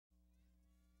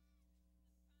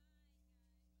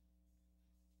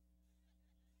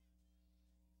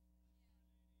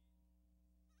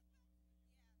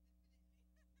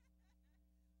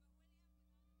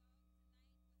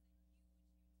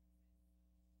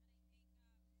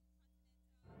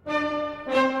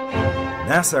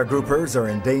Nassau groupers are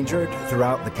endangered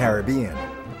throughout the Caribbean.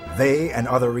 They and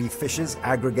other reef fishes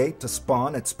aggregate to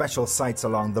spawn at special sites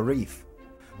along the reef.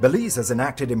 Belize has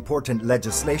enacted important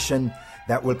legislation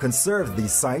that will conserve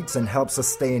these sites and help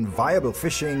sustain viable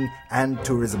fishing and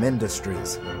tourism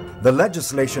industries. The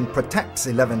legislation protects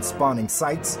 11 spawning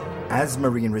sites as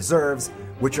marine reserves,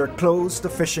 which are closed to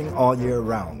fishing all year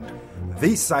round.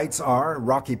 These sites are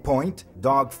Rocky Point,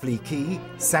 Dog Flea Key,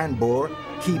 Sandbore,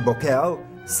 Key Bokel,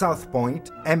 South Point,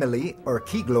 Emily or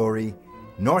Key Glory,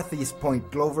 Northeast Point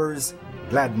Glovers,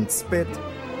 Gladden Spit,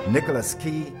 Nicholas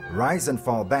Key, Rise and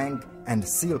Fall Bank, and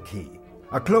Seal Key.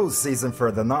 A closed season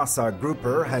for the Nassau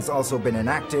Grouper has also been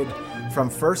enacted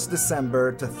from 1st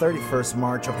December to 31st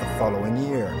March of the following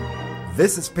year.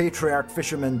 This is Patriarch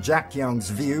fisherman Jack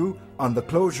Young's view on the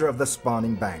closure of the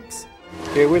spawning banks.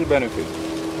 It will benefit.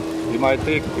 It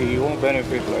won't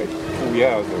benefit like 2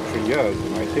 years or 3 years.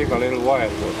 It might take a little while,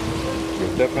 but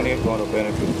you're definitely going to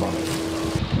benefit from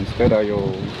it. Instead of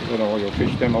you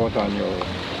fish them out on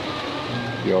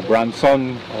your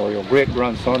grandson or your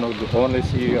great-grandson would only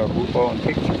see a grouper on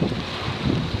picture.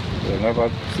 They'll never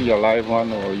see a live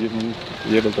one or even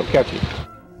be able to catch it.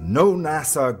 No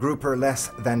Nassau grouper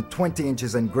less than 20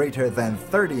 inches and greater than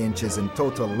 30 inches in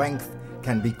total length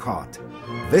can be caught.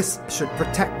 This should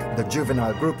protect the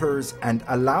juvenile groupers and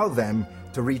allow them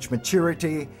to reach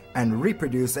maturity and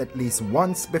reproduce at least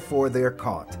once before they are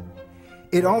caught.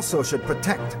 It also should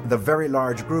protect the very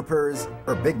large groupers,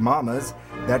 or big mamas,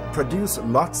 that produce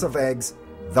lots of eggs,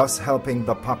 thus helping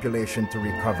the population to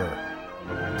recover.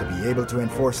 To be able to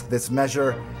enforce this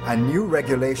measure, a new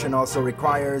regulation also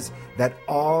requires that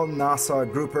all Nassau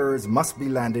groupers must be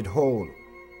landed whole.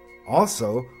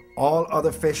 Also, all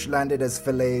other fish landed as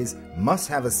fillets must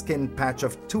have a skin patch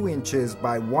of 2 inches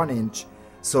by 1 inch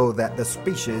so that the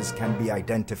species can be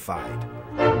identified.